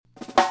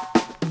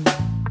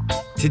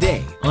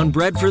Today on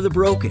Bread for the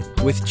Broken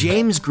with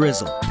James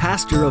Grizzle,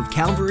 pastor of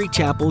Calvary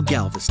Chapel,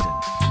 Galveston.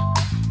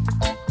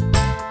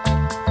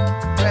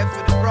 Bread for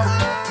the broken.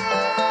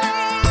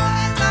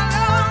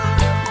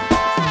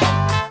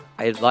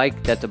 I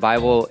like that the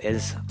Bible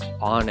is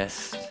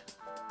honest.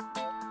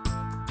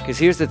 Because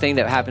here's the thing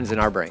that happens in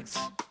our brains.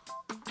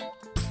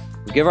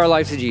 We give our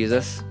lives to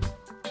Jesus.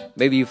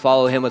 Maybe you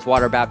follow him with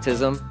water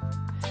baptism.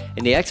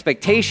 And the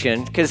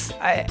expectation, because,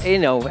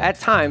 at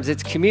times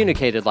it's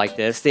communicated like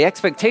this. The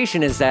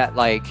expectation is that,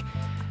 the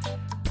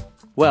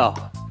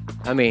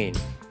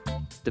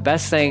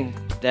best thing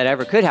that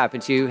ever could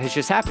happen to you has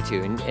just happened to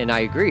you. And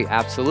I agree,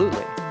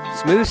 absolutely.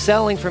 Smooth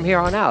sailing from here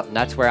on out. And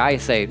that's where I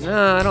say,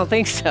 no, I don't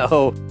think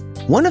so.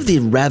 One of the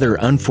rather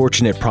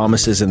unfortunate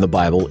promises in the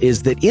Bible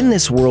is that in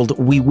this world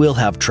we will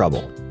have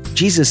trouble.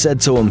 Jesus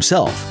said so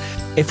himself.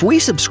 If we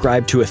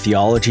subscribe to a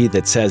theology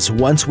that says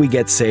once we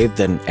get saved,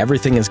 then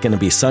everything is going to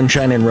be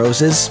sunshine and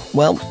roses,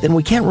 well, then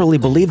we can't really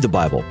believe the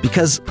Bible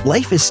because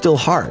life is still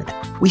hard.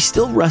 We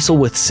still wrestle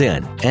with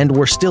sin, and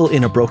we're still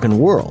in a broken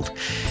world.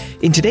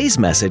 In today's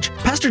message,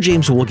 Pastor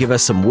James will give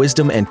us some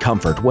wisdom and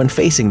comfort when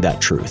facing that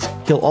truth.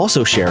 He'll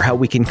also share how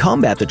we can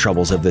combat the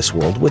troubles of this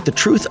world with the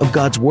truth of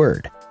God's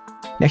Word.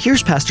 Now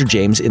here's Pastor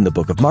James in the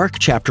book of Mark,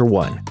 chapter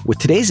 1, with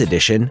today's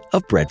edition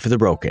of Bread for the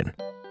Broken.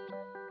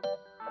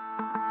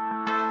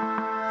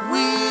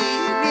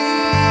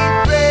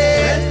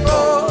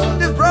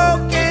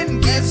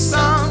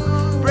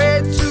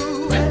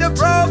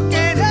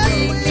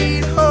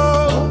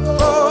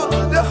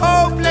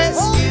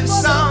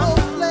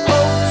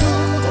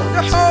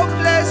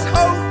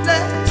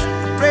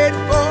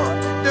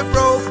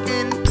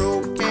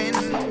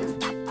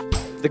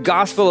 The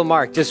Gospel of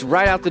Mark, just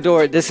right out the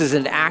door, this is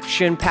an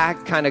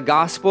action-packed kind of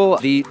gospel.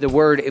 The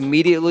word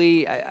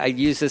immediately, I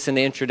used this in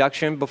the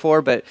introduction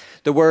before, but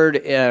the word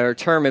or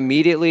term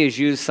immediately is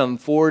used some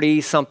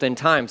 40-something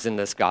times in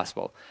this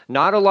gospel.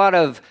 Not a lot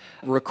of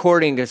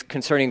recording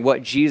concerning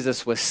what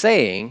Jesus was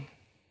saying,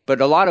 but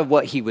a lot of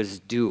what he was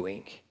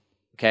doing,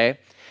 okay?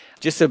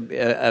 Just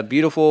a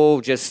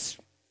beautiful, just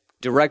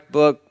direct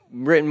book,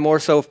 written more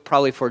so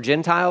probably for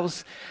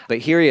Gentiles, but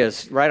here he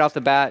is, right off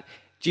the bat.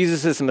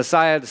 Jesus is the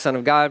Messiah, the Son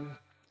of God.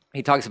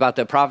 He talks about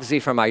the prophecy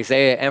from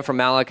Isaiah and from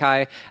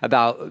Malachi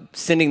about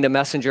sending the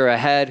messenger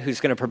ahead who's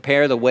going to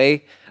prepare the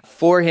way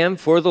for him,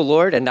 for the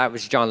Lord, and that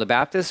was John the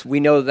Baptist. We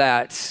know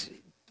that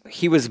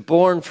he was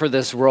born for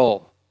this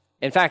role.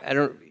 In fact, I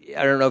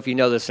don't know if you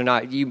know this or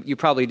not. You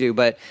probably do,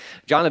 but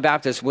John the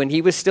Baptist, when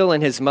he was still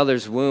in his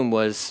mother's womb,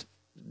 was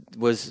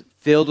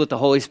filled with the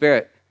Holy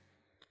Spirit,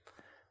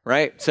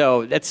 right?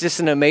 So that's just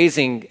an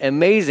amazing,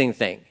 amazing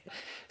thing.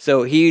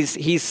 So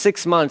he's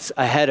 6 months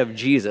ahead of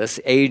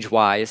Jesus,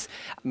 age-wise.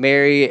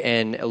 Mary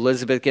and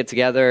Elizabeth get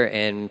together,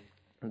 and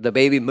the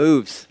baby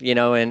moves, and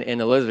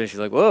Elizabeth, she's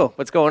like, whoa,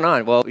 what's going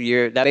on? Well,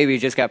 that baby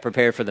just got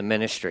prepared for the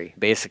ministry,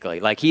 basically.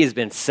 Like, he has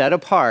been set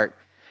apart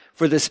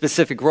for this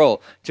specific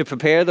role, to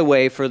prepare the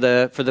way for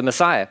the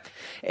Messiah.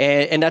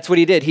 And that's what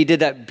he did. He did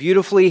that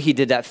beautifully. He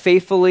did that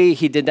faithfully.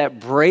 He did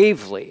that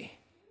bravely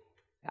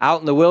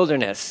out in the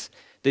wilderness.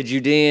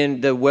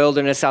 The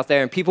wilderness out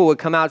there, and people would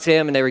come out to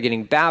him and they were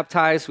getting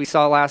baptized, we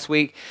saw last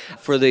week,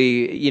 for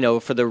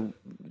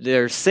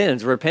their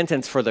sins,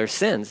 repentance for their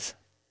sins.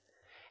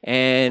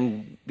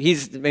 And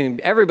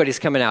everybody's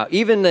coming out.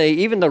 Even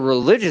the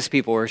religious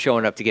people were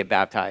showing up to get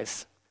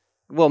baptized.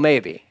 Well,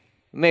 maybe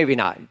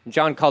not.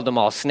 John called them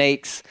all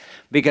snakes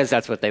because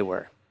that's what they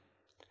were.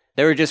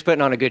 They were just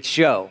putting on a good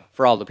show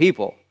for all the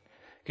people.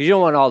 Because you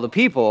don't want all the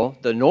people,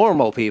 the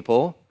normal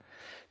people,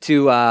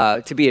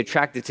 to be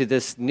attracted to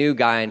this new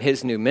guy and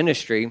his new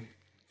ministry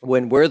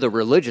when we're the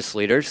religious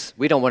leaders.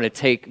 We don't want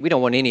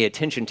any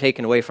attention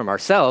taken away from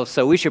ourselves,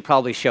 so we should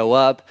probably show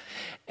up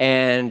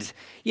and,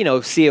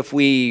 see if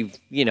we,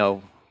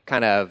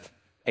 kind of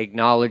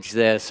acknowledge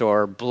this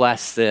or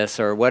bless this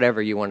or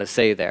whatever you want to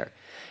say there.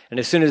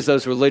 And as soon as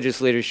those religious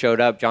leaders showed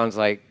up, John's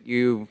like,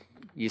 you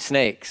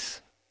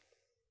snakes,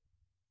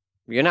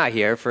 you're not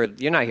here for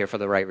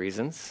the right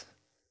reasons.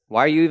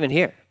 Why are you even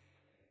here?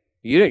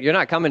 You're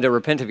not coming to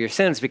repent of your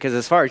sins because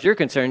as far as you're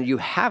concerned, you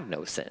have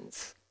no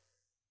sins.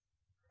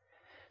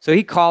 So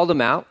he called them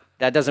out.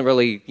 That doesn't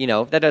really,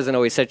 that doesn't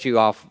always set you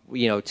off,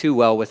 too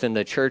well within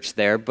the church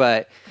there,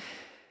 but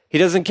he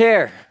doesn't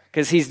care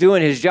because he's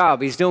doing his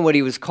job. He's doing what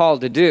he was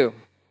called to do.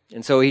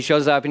 And so he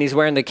shows up and he's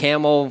wearing the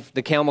camel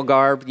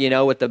garb,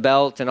 with the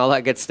belt and all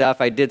that good stuff.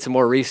 I did some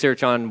more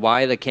research on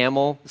why the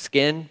camel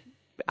skin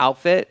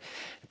outfit.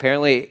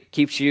 Apparently it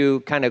keeps you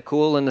kind of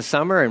cool in the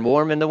summer and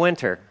warm in the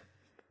winter.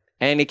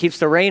 And it keeps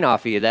the rain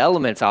off of you, the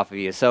elements off of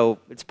you. So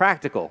it's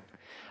practical.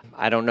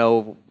 I don't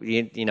know,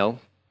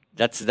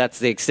 that's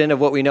the extent of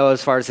what we know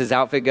as far as his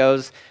outfit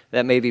goes.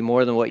 That may be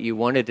more than what you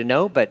wanted to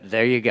know, but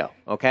there you go,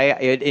 okay?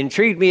 It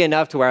intrigued me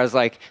enough to where I was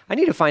like, I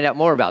need to find out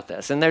more about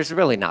this. And there's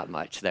really not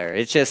much there.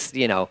 It's just,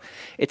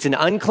 it's an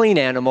unclean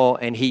animal,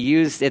 and he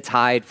used its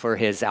hide for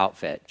his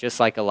outfit, just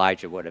like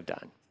Elijah would have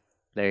done.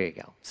 There you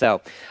go.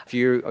 So if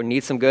you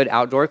need some good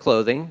outdoor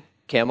clothing,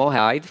 camel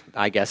hide,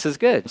 I guess, is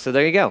good. So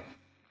there you go.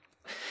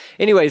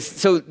 Anyways,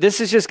 so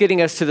this is just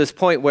getting us to this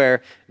point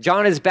where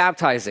John is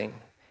baptizing,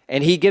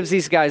 and he gives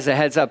these guys a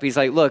heads up. He's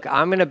like, look,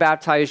 I'm going to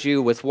baptize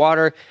you with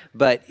water,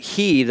 but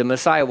he, the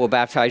Messiah, will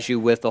baptize you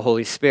with the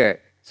Holy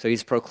Spirit. So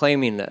he's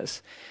proclaiming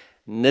this.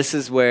 And this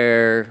is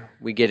where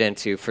we get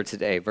into for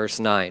today, verse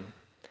 9.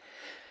 It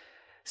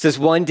says,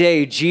 one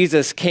day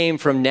Jesus came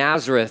from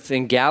Nazareth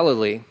in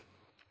Galilee,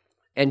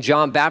 and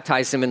John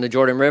baptized him in the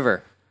Jordan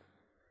River.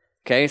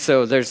 Okay,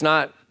 so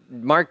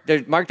Mark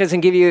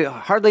doesn't give you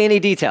hardly any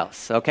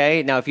details,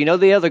 okay? Now, if you know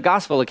the other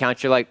gospel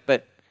accounts, you're like,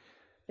 but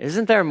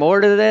isn't there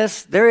more to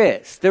this? There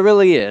is. There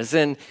really is.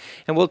 And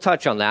we'll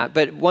touch on that.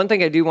 But one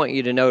thing I do want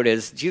you to note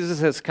is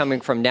Jesus is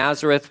coming from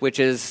Nazareth, which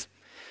is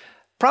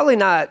probably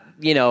not,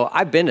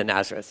 I've been to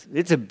Nazareth.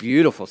 It's a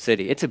beautiful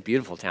city. It's a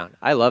beautiful town.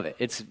 I love it.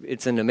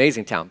 It's an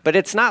amazing town. But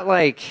it's not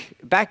like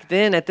back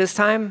then at this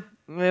time,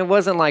 it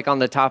wasn't like on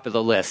the top of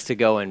the list to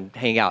go and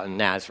hang out in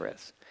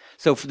Nazareth.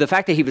 So the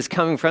fact that he was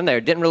coming from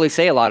there didn't really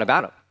say a lot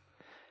about him.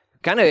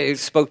 Kind of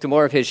spoke to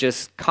more of his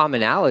just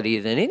commonality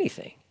than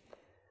anything.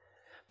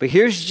 But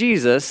here's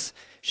Jesus,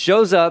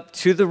 shows up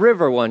to the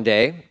river one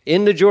day,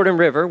 in the Jordan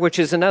River, which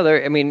is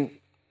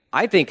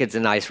I think it's a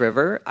nice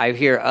river. I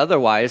hear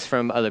otherwise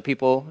from other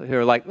people who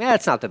are like,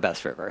 it's not the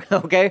best river,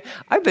 okay?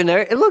 I've been there.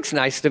 It looks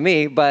nice to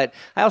me, but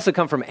I also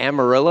come from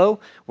Amarillo,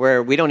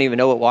 where we don't even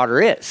know what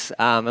water is.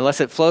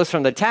 Unless it flows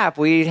from the tap,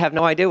 we have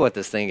no idea what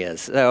this thing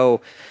is.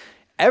 So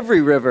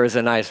every river is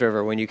a nice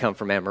river when you come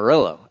from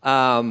Amarillo.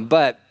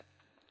 But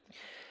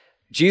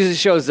Jesus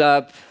shows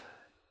up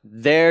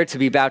there to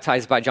be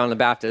baptized by John the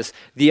Baptist.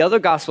 The other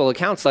gospel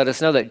accounts let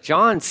us know that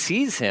John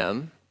sees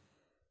him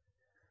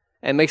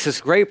and makes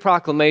this great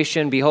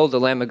proclamation, behold, the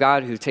Lamb of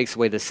God who takes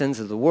away the sins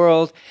of the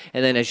world.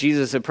 And then as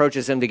Jesus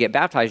approaches him to get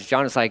baptized,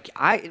 John is like,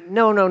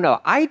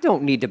 no, I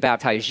don't need to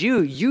baptize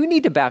you. You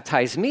need to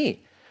baptize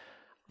me.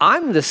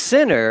 I'm the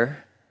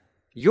sinner.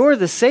 You're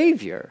the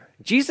Savior.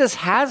 Jesus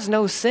has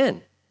no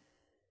sin.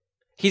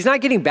 He's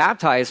not getting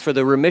baptized for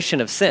the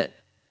remission of sin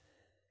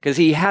because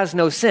he has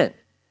no sin.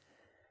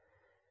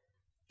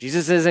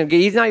 He's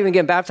not even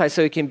getting baptized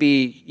so he can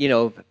be,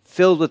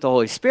 filled with the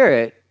Holy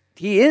Spirit.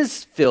 He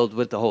is filled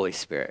with the Holy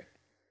Spirit.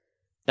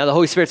 Now the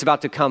Holy Spirit's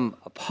about to come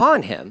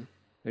upon him.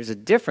 There's a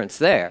difference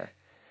there.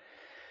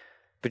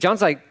 But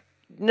John's like,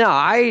 no,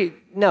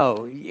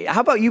 how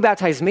about you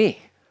baptize me?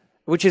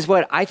 Which is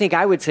what I think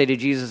I would say to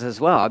Jesus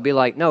as well. I'd be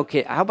like, no,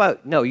 kid,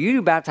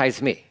 you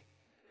baptize me.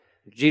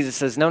 Jesus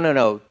says,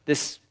 no,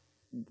 this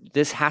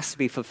has to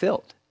be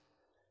fulfilled.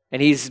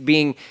 And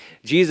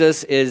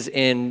Jesus is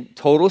in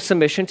total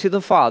submission to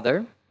the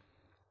Father,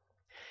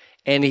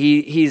 and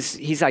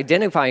he's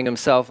identifying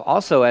himself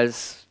also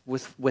as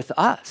with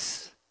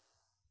us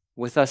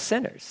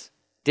sinners.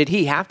 Did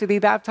he have to be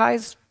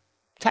baptized?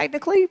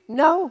 Technically,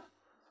 no.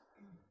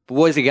 But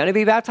was he going to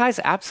be baptized?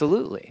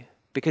 Absolutely,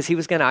 because he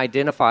was going to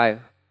identify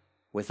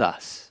with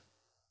us.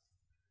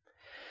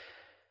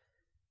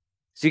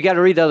 So you got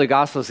to read the other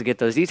Gospels to get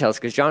those details,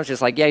 because John's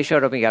just like, he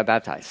showed up and he got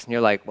baptized. And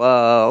you're like,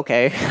 well,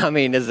 okay.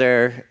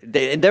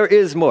 There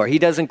is more. He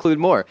does include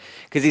more,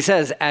 because he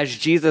says, as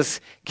Jesus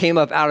came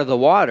up out of the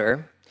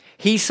water,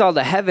 he saw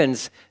the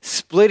heavens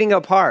splitting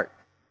apart.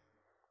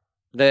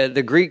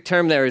 The Greek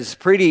term there is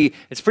pretty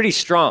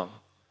strong.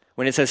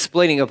 When it says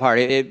splitting apart,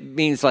 it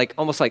means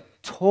almost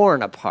like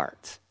torn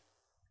apart.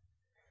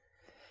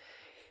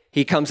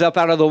 He comes up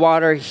out of the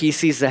water. He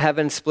sees the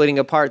heavens splitting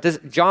apart.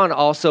 John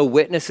also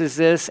witnesses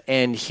this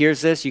and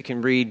hears this. You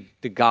can read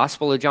the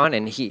Gospel of John,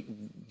 and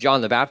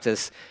John the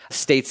Baptist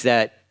states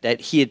that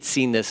he had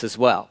seen this as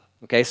well.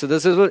 Okay, so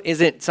this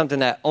isn't something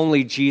that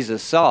only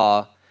Jesus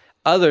saw.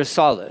 Others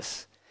saw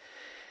this.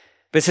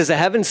 But it says the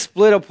heavens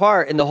split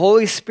apart and the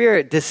Holy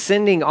Spirit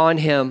descending on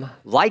him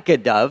like a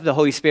dove. The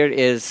Holy Spirit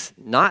is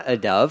not a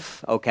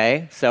dove,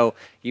 okay? So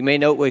you may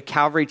note with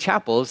Calvary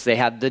Chapels, they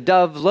have the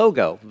dove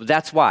logo.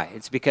 That's why.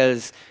 It's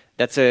because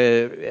that's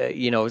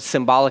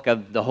symbolic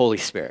of the Holy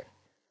Spirit.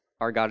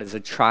 Our God is a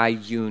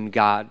triune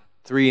God,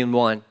 3 in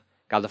 1.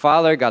 God the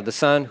Father, God the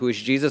Son, who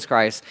is Jesus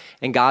Christ,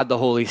 and God the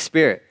Holy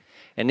Spirit.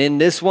 And in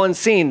this one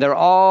scene, they're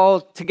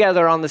all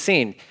together on the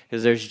scene,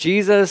 because there's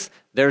Jesus,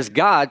 there's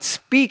God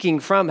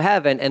speaking from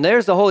heaven, and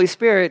there's the Holy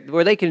Spirit,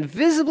 where they can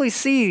visibly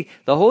see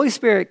the Holy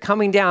Spirit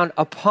coming down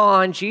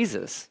upon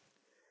Jesus.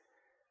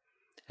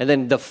 And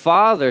then the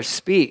Father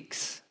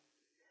speaks,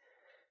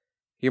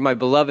 "You're my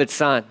beloved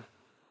Son,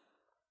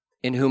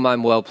 in whom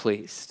I'm well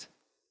pleased.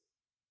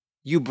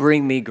 You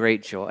bring me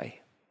great joy."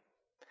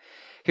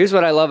 Here's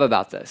what I love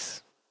about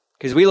this,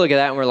 because we look at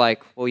that and we're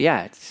like, well,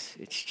 yeah, it's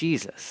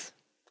Jesus.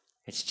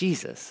 It's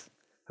Jesus,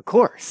 of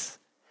course.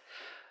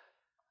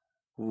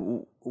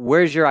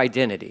 Where's your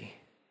identity?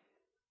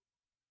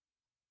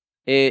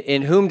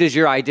 In whom does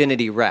your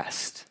identity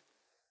rest?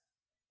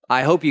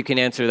 I hope you can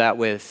answer that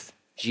with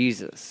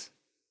Jesus.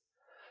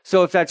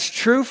 So if that's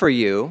true for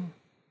you,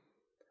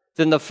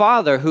 then the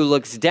Father who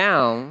looks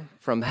down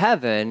from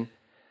heaven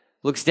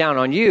looks down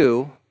on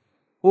you.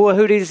 Well,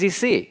 who does he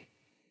see?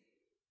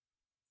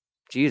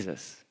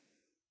 Jesus.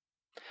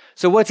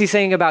 So what's he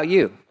saying about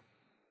you?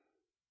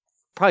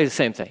 Probably the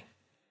same thing.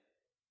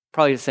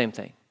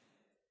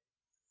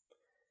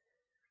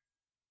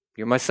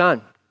 You're my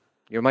son.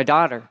 You're my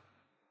daughter,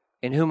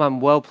 in whom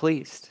I'm well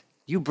pleased.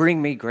 You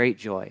bring me great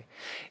joy.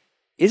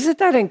 Isn't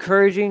that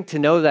encouraging to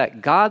know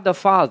that God the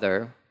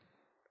Father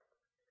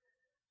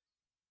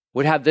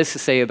would have this to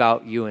say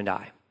about you and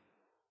I?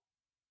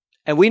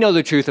 And we know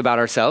the truth about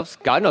ourselves.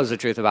 God knows the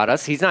truth about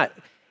us. He's not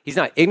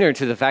ignorant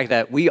to the fact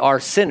that we are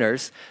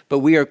sinners, but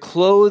we are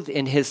clothed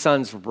in his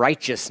son's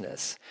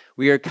righteousness.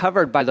 We are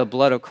covered by the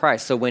blood of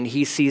Christ. So when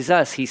he sees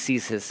us, he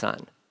sees his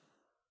son.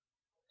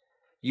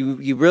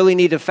 You really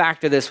need to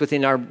factor this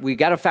we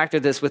got to factor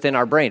this within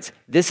our brains.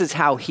 This is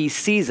how he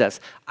sees us.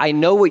 I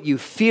know what you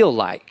feel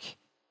like.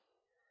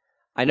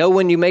 I know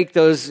when you make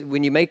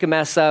a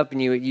mess up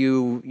and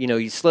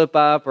you slip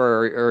up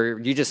or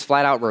you just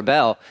flat out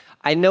rebel.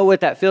 I know what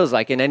that feels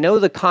like, and I know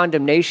the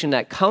condemnation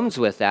that comes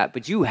with that,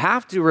 but you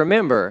have to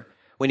remember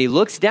when he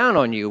looks down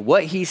on you,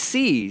 what he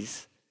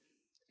sees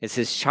is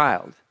his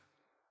child.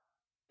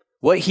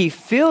 What he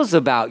feels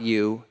about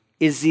you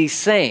is the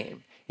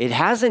same. It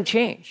hasn't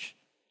changed.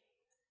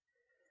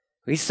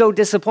 He's so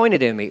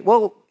disappointed in me.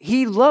 Well,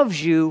 he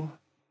loves you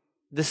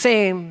the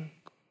same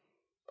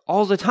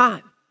all the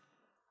time.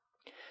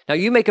 Now,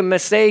 you make a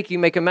mistake, you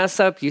make a mess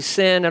up, you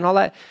sin and all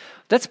that.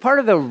 That's part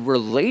of the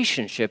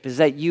relationship, is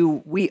that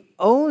we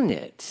own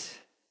it.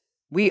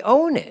 We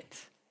own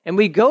it. And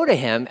we go to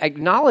him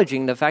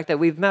acknowledging the fact that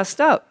we've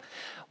messed up.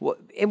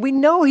 And we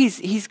know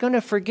he's going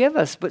to forgive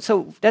us. But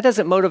so that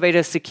doesn't motivate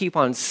us to keep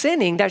on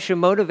sinning. That should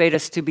motivate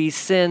us to be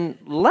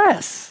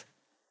sinless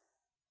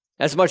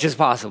as much as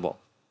possible,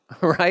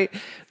 right?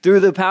 Through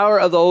the power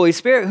of the Holy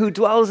Spirit who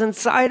dwells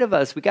inside of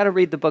us. We got to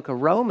read the book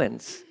of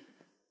Romans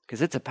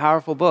because it's a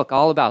powerful book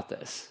all about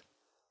this.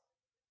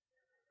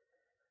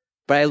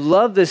 But I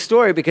love this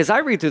story because I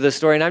read through this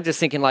story and I'm just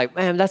thinking like,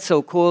 man, that's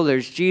so cool.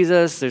 There's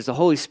Jesus, there's the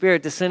Holy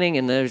Spirit descending,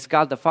 and there's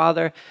God the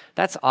Father.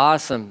 That's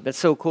awesome. That's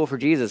so cool for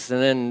Jesus. And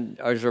then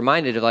I was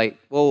reminded of like,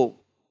 well,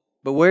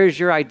 but where's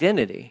your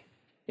identity?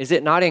 Is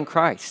it not in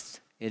Christ?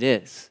 It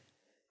is.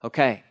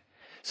 Okay.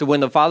 So when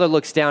the Father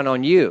looks down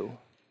on you,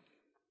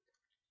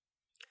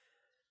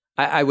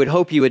 I would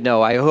hope you would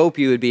know, I hope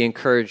you would be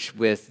encouraged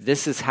with,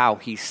 this is how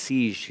he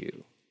sees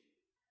you.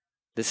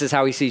 This is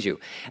how he sees you.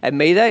 And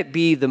may that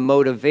be the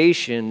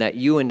motivation that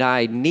you and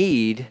I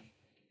need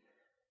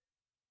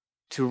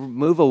to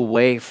move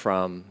away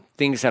from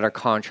things that are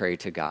contrary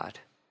to God.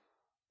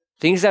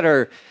 Things that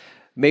are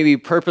maybe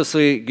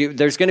purposely,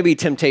 there's going to be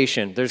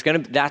temptation.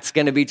 That's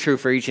going to be true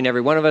for each and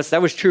every one of us.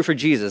 That was true for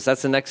Jesus.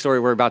 That's the next story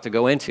we're about to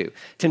go into.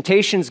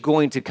 Temptation's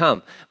going to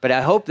come. But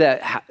I hope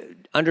that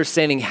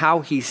understanding how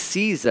he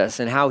sees us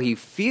and how he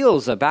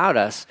feels about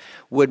us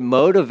would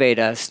motivate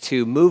us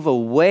to move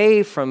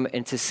away from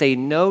and to say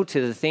no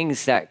to the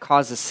things that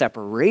cause us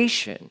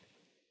separation.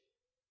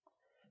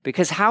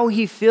 Because how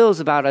he feels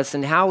about us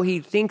and how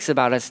he thinks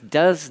about us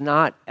does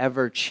not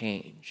ever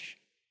change.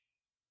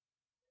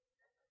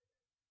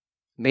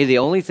 May the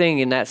only thing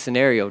in that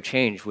scenario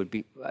change would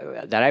be,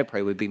 that I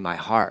pray, would be my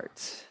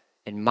heart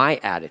and my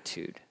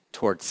attitude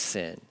towards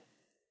sin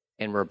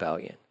and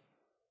rebellion,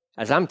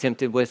 as I'm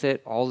tempted with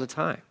it all the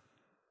time.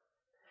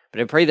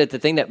 But I pray that the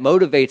thing that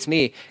motivates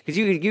me, because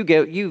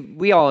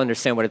we all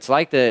understand what it's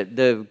like.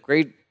 The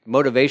great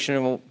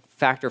motivational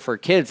factor for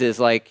kids is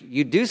like,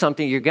 you do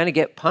something, you're going to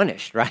get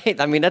punished, right?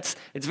 I mean, it's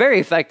very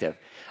effective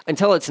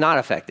until it's not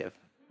effective,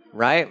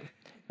 right?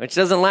 Which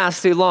doesn't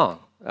last too long,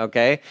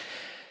 okay?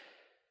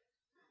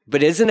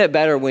 But isn't it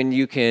better when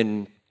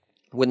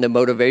the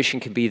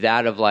motivation can be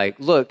that of like,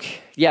 look,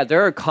 yeah,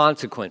 there are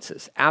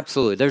consequences.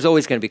 Absolutely. There's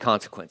always going to be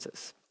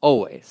consequences.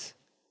 Always.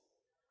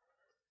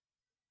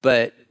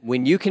 But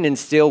when you can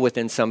instill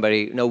within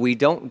somebody, no, we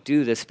don't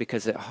do this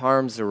because it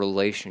harms the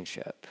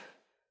relationship.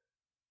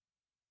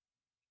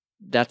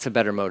 That's a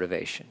better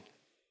motivation.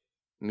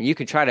 I mean, you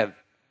can try to,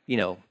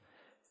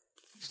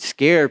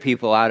 scare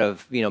people out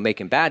of,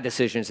 making bad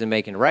decisions and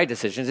making right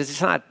decisions.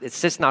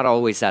 It's just not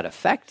always that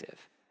effective.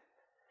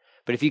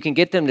 But if you can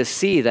get them to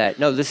see that,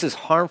 no, this is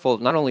harmful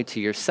not only to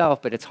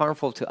yourself, but it's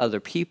harmful to other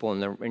people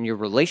and your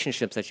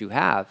relationships that you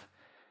have,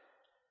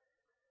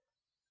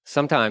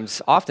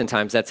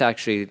 oftentimes, that's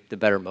actually the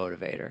better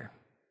motivator.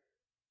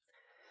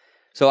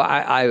 So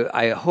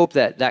I hope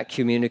that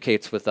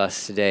communicates with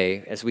us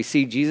today. As we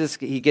see Jesus,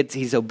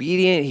 he's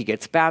obedient, he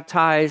gets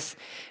baptized.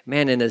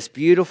 Man, in this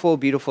beautiful,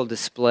 beautiful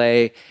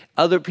display,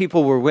 other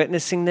people were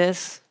witnessing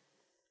this.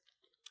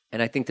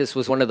 And I think this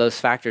was one of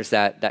those factors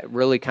that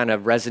really kind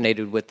of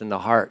resonated within the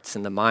hearts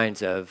and the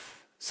minds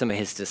of some of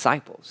his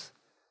disciples,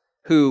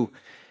 who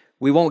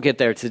we won't get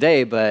there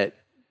today, but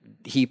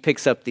he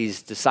picks up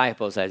these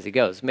disciples as he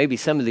goes. Maybe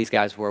some of these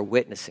guys were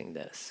witnessing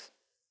this.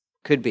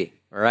 Could be,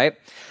 all right?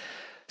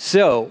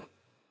 So,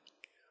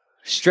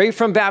 straight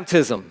from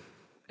baptism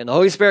and the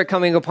Holy Spirit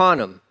coming upon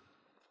him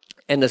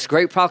and this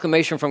great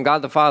proclamation from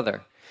God the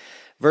Father.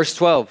 Verse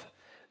 12,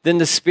 then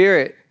the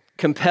Spirit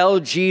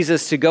compelled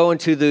Jesus to go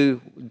into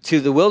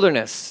the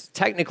wilderness.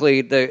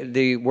 Technically,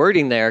 the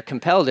wording there,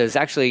 compelled, is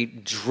actually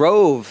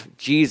drove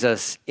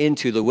Jesus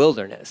into the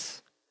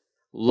wilderness,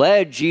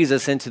 led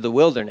Jesus into the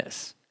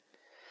wilderness.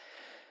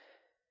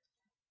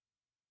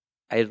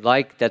 I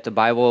like that the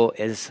Bible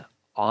is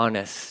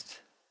honest.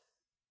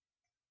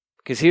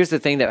 Because here's the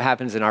thing that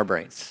happens in our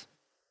brains.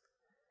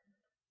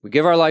 We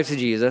give our lives to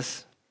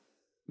Jesus.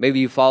 Maybe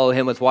you follow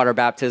him with water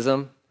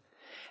baptism.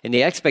 And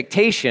the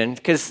expectation,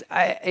 because,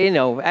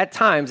 at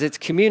times it's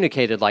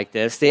communicated like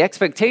this. The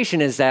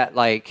expectation is that,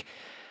 the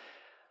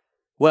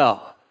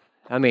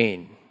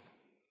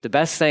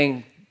best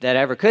thing that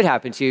ever could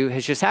happen to you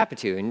has just happened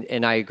to you.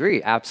 And I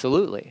agree,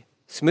 absolutely.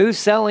 Smooth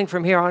sailing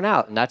from here on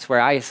out. And that's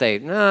where I say,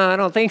 no, I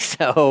don't think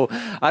so.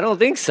 I don't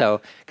think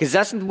so. Because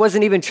that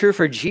wasn't even true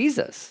for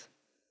Jesus.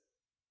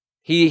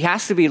 He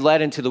has to be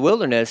led into the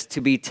wilderness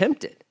to be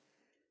tempted.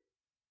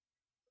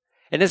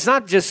 And it's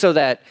not just so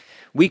that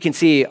we can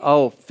see,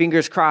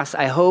 fingers crossed,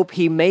 I hope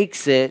he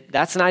makes it.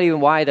 That's not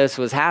even why this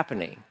was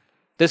happening.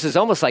 This is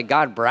almost like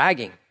God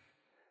bragging.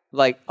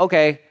 Like,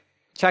 okay,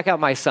 check out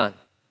my son.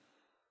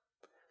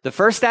 The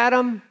first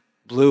Adam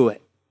blew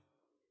it.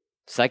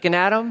 Second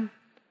Adam,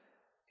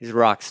 he's a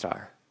rock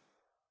star.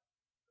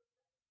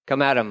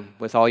 Come at him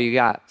with all you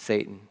got,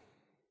 Satan.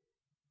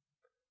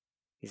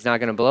 He's not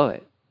going to blow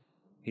it.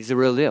 He's the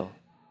real deal.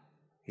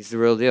 He's the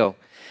real deal.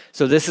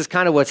 So this is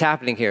kind of what's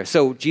happening here.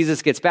 So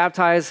Jesus gets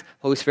baptized,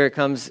 Holy Spirit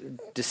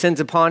descends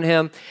upon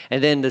him,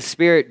 and then the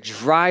Spirit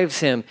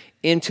drives him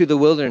into the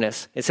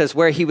wilderness. It says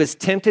where he was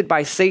tempted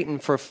by Satan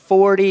for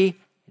 40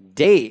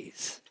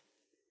 days.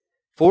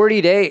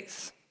 40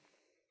 days.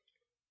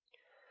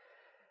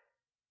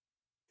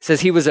 It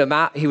says he was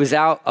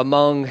out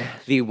among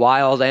the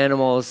wild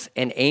animals,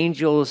 and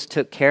angels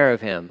took care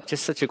of him.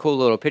 Just such a cool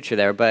little picture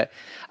there. But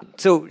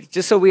so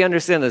just so we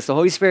understand this, the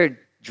Holy Spirit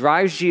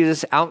drives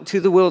Jesus out into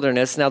the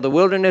wilderness. Now, the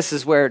wilderness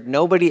is where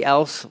nobody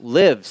else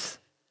lives.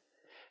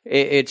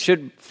 It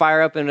should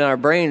fire up in our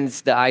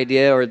brains the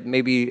idea, or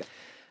maybe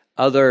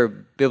other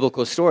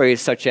biblical stories,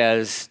 such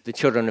as the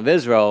children of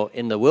Israel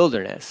in the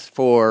wilderness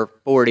for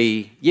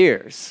 40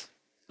 years.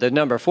 The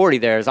number 40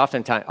 there is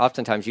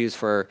oftentimes used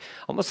for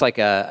almost like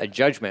a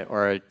judgment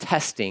or a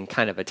testing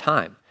kind of a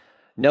time.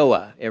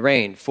 Noah, it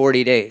rained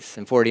 40 days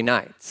and 40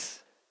 nights.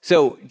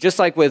 So just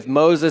like with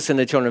Moses and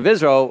the children of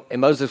Israel,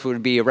 and Moses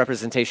would be a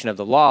representation of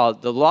the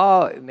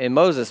law in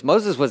Moses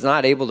was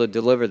not able to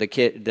deliver the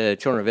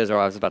children of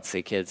Israel, I was about to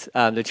say kids,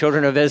 the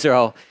children of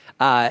Israel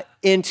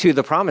into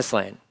the promised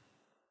land.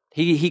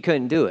 He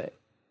couldn't do it,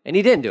 and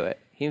he didn't do it.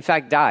 He in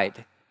fact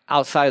died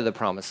outside of the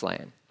promised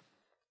land.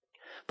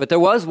 But there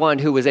was one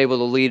who was able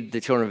to lead the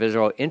children of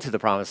Israel into the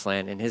promised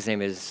land, and his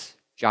name is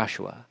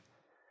Joshua,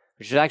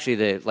 which is actually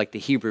the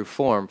Hebrew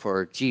form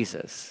for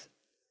Jesus.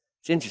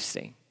 It's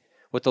interesting.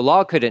 What the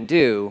law couldn't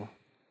do,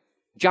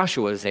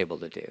 Joshua was able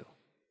to do.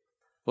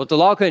 What the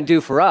law couldn't do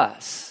for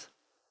us,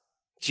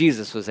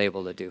 Jesus was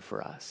able to do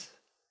for us.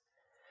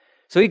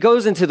 So he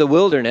goes into the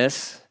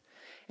wilderness,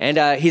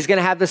 and he's going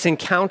to have this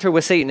encounter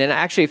with Satan. And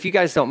actually, if you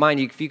guys don't mind,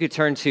 if you could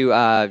turn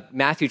to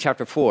Matthew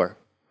chapter 4.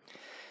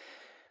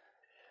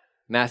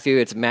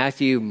 It's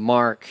Matthew,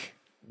 Mark,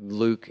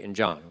 Luke, and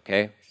John,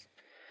 okay?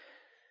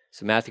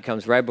 So Matthew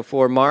comes right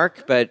before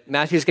Mark, but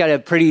Matthew's got a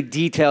pretty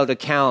detailed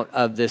account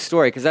of this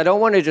story, because I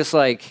don't want to just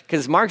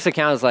because Mark's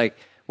account is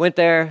went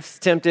there,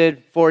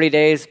 tempted, 40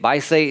 days by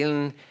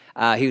Satan.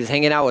 He was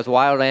hanging out with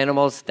wild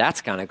animals.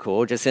 That's kind of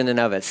cool, just in and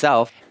of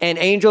itself. And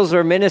angels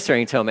were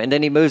ministering to him. And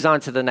then he moves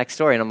on to the next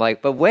story. And I'm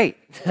like, but wait.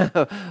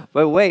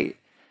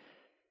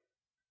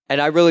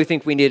 And I really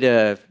think we need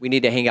to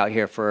hang out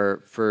here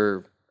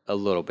for a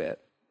little bit.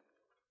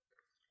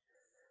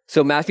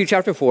 So Matthew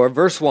chapter 4,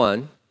 verse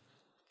 1.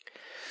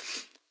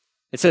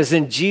 It says,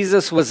 "Then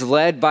Jesus was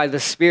led by the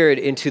Spirit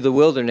into the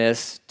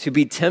wilderness to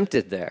be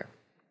tempted there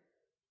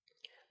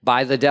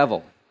by the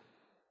devil,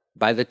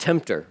 by the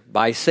tempter,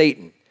 by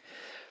Satan.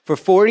 For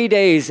 40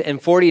 days and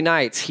 40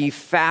 nights he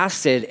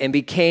fasted and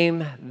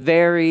became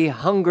very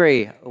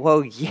hungry."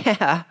 Well,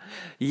 yeah.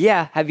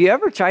 Have you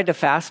ever tried to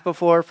fast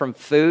before from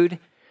food?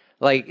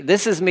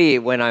 This is me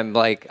when I'm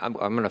I'm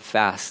going to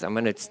fast.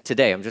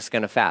 Today I'm just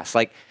going to fast.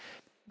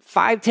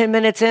 5-10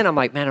 minutes in, I'm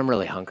like, man, I'm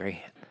really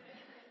hungry.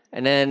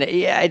 And then,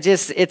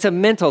 it's a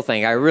mental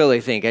thing, I really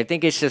think. I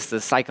think it's just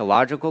a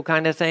psychological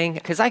kind of thing,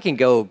 because I can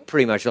go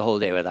pretty much the whole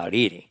day without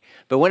eating.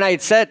 But when I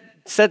set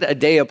a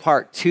day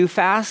apart to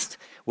fast,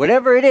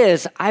 whatever it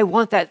is, I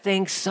want that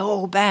thing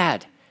so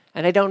bad.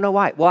 And I don't know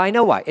why. Well, I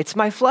know why. It's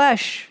my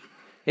flesh.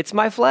 It's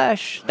my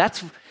flesh.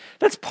 That's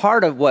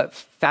part of what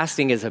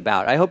fasting is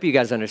about. I hope you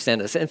guys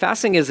understand this. And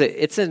fasting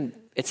it's an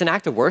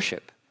act of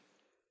worship.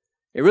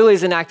 It really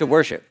is an act of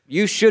worship.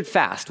 You should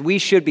fast. We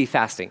should be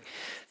fasting.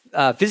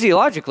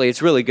 Physiologically,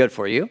 it's really good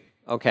for you,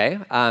 okay?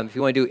 If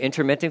you want to do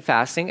intermittent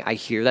fasting, I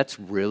hear that's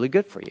really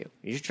good for you.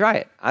 You should try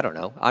it. I don't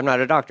know. I'm not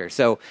a doctor,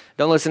 so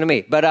don't listen to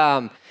me.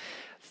 But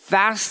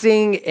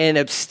fasting and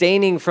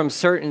abstaining from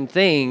certain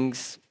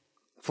things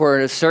for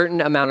a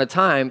certain amount of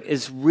time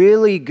is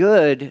really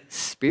good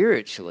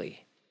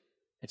spiritually.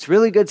 It's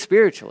really good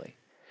spiritually.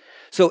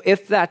 So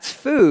if that's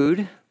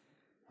food,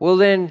 well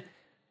then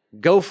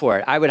go for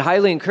it. I would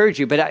highly encourage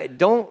you, but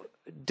don't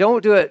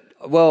do it,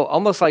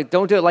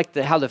 don't do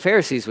it how the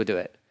Pharisees would do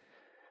it,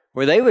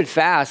 where they would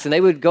fast and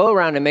they would go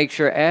around and make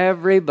sure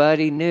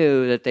everybody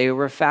knew that they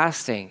were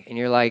fasting. And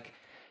you're like,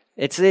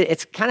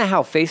 it's kind of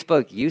how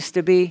Facebook used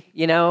to be,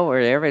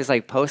 where everybody's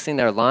like posting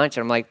their lunch.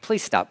 And I'm like,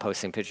 please stop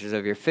posting pictures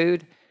of your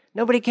food.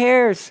 Nobody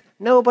cares.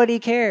 Nobody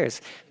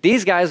cares.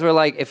 These guys were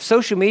like, if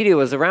social media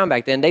was around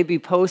back then, they'd be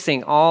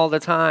posting all the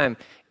time.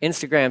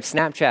 Instagram,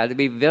 Snapchat, they'd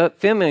be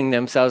filming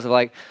themselves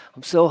like,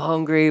 I'm so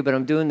hungry, but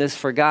I'm doing this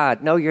for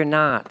God. No, you're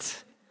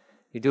not.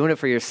 You're doing it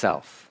for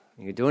yourself.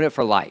 You're doing it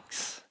for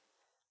likes,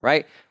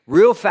 right?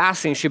 Real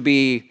fasting should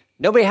be,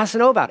 nobody has to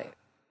know about it.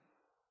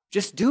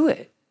 Just do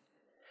it.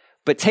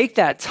 But take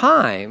that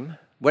time,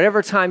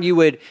 whatever time you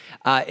would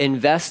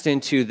invest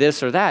into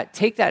this or that,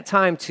 take that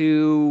time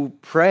to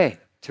pray,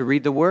 to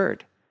read the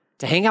word,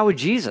 to hang out with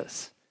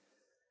Jesus.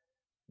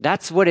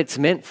 That's what it's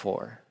meant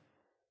for.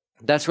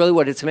 That's really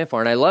what it's meant for.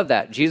 And I love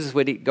that. Jesus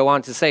would go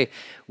on to say,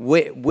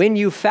 when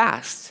you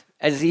fast,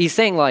 as he's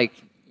saying, like,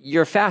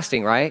 you're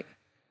fasting, right?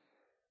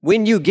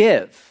 When you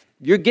give,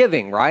 you're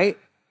giving, right?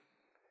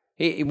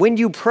 When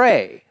you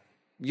pray,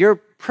 you're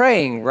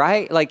praying,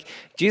 right? Like,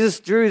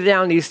 Jesus drew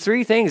down these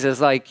three things as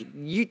like,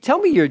 you tell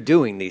me you're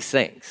doing these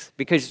things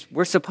because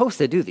we're supposed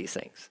to do these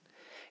things.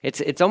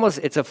 It's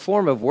a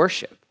form of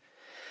worship.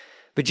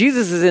 But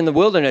Jesus is in the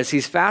wilderness.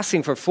 He's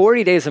fasting for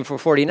 40 days and for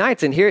 40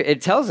 nights. And here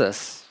it tells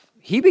us,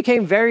 he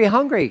became very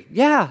hungry.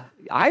 Yeah,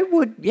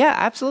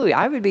 absolutely.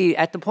 I would be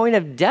at the point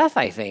of death,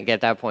 I think,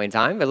 at that point in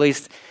time. At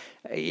least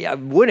I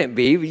wouldn't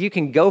be. You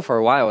can go for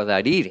a while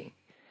without eating.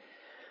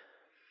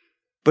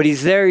 But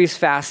he's there, he's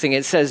fasting.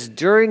 It says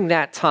during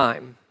that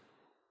time,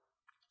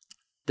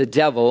 the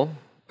devil,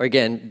 or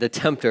again, the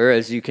tempter,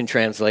 as you can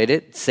translate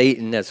it,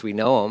 Satan as we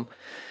know him,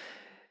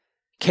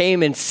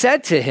 came and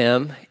said to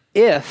him,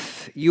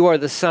 if you are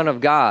the Son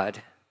of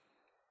God,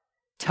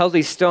 tell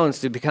these stones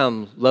to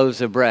become loaves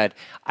of bread.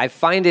 I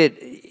find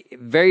it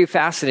very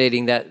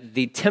fascinating that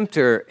the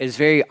tempter is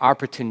very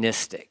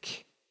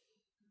opportunistic.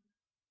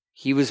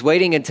 He was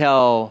waiting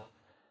until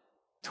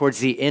towards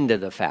the end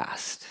of the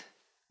fast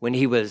when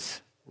he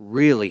was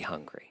really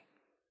hungry.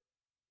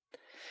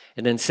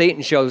 And then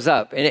Satan shows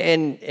up.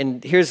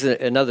 And here's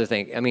another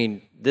thing. I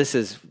mean, this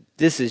is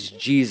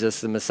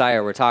Jesus, the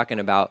Messiah we're talking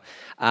about.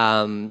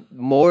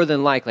 More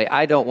than likely,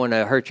 I don't want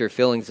to hurt your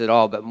feelings at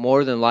all, but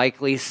more than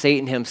likely,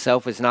 Satan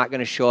himself is not going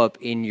to show up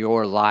in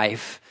your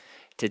life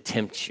to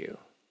tempt you.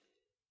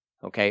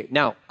 Okay?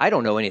 Now, I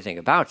don't know anything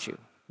about you.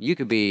 You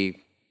could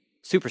be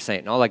super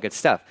saint and all that good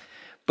stuff.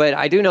 But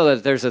I do know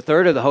that there's a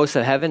third of the hosts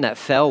of heaven that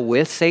fell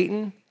with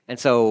Satan. And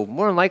so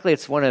more than likely,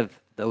 it's one of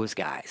those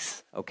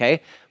guys.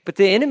 Okay? But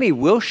the enemy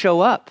will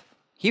show up.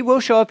 He will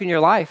show up in your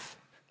life.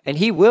 And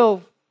he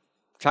will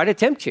try to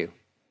tempt you.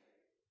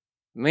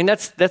 I mean,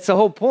 that's the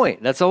whole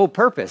point. That's the whole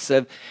purpose.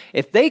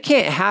 If they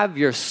can't have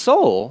your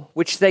soul,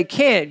 which they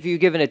can't if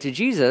you've given it to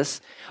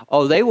Jesus,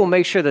 they will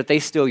make sure that they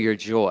steal your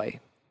joy.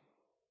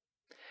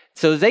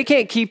 So they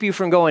can't keep you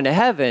from going to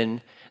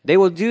heaven. They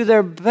will do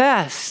their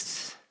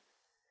best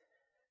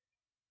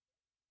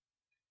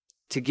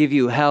to give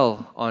you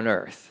hell on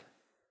earth.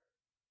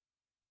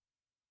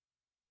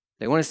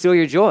 They want to steal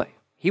your joy.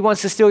 He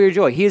wants to steal your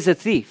joy. He is a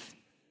thief.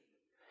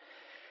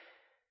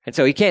 And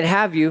so he can't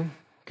have you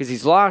because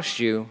he's lost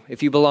you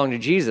if you belong to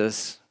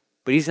Jesus,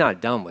 but he's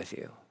not done with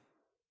you.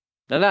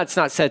 Now, that's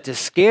not said to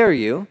scare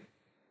you,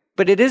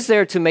 but it is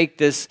there to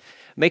make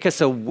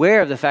us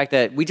aware of the fact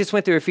that we just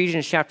went through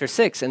Ephesians chapter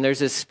 6, and there's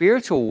this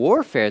spiritual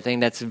warfare thing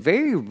that's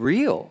very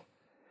real.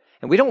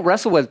 And we don't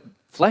wrestle with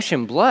flesh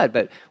and blood,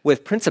 but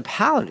with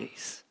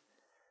principalities.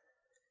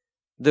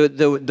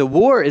 The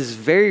war is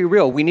very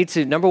real. We need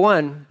to, number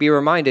one, be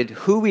reminded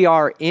who we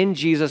are in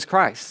Jesus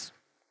Christ.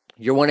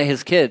 You're one of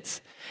his kids.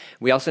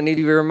 We also need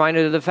to be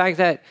reminded of the fact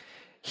that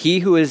he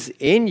who is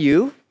in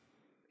you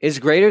is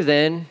greater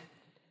than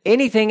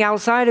anything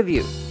outside of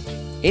you.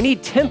 Any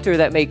tempter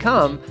that may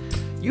come,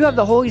 you have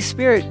the Holy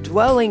Spirit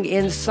dwelling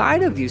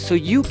inside of you, so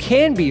you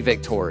can be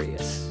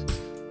victorious.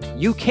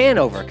 You can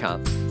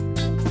overcome.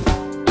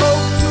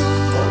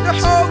 The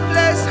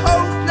hopeless,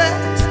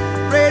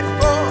 pray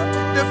for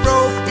the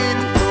broken.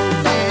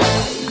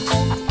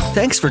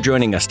 Thanks for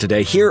joining us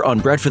today here on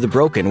Bread for the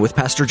Broken with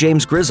Pastor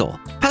James Grizzle.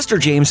 Pastor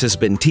James has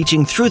been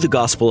teaching through the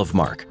Gospel of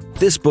Mark.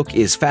 This book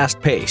is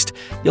fast-paced.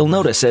 You'll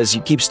notice as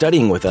you keep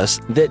studying with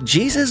us that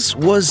Jesus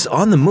was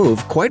on the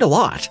move quite a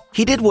lot.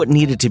 He did what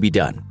needed to be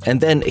done,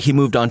 and then he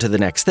moved on to the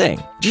next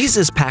thing.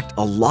 Jesus packed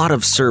a lot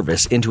of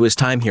service into his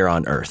time here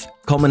on earth,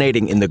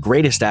 culminating in the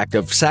greatest act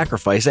of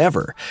sacrifice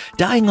ever,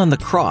 dying on the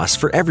cross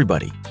for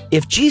everybody.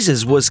 If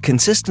Jesus was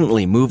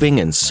consistently moving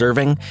and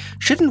serving,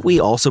 shouldn't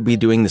we also be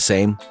doing the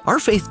same? Our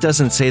faith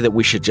doesn't say that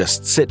we should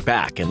just sit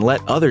back and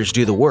let others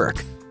do the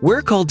work.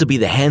 We're called to be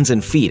the hands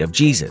and feet of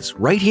Jesus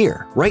right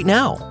here, right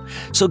now.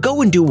 So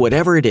go and do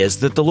whatever it is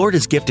that the Lord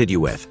has gifted you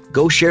with.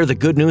 Go share the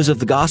good news of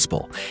the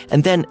gospel,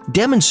 and then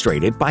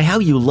demonstrate it by how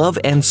you love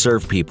and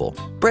serve people.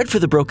 Bread for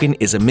the Broken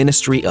is a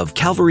ministry of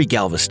Calvary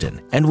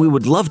Galveston, and we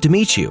would love to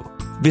meet you.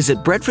 Visit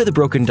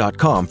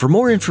breadforthebroken.com for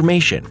more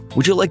information.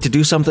 Would you like to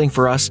do something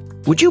for us?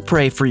 Would you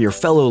pray for your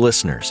fellow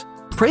listeners?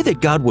 Pray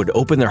that God would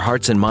open their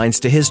hearts and minds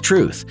to His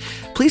truth.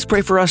 Please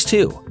pray for us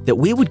too, that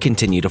we would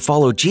continue to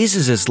follow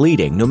Jesus'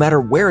 leading no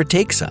matter where it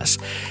takes us.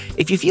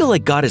 If you feel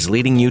like God is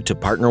leading you to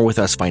partner with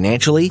us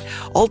financially,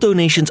 all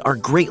donations are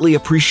greatly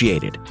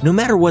appreciated, no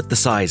matter what the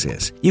size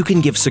is. You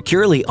can give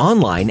securely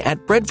online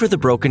at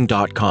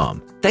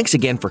breadforthebroken.com. Thanks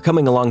again for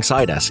coming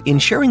alongside us in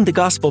sharing the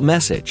gospel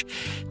message.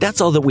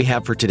 That's all that we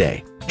have for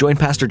today. Join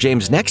Pastor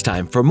James next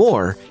time for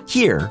more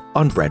here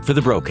on Bread for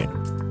the Broken.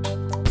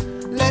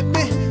 Let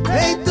me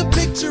paint the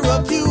picture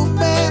of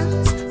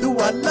humans.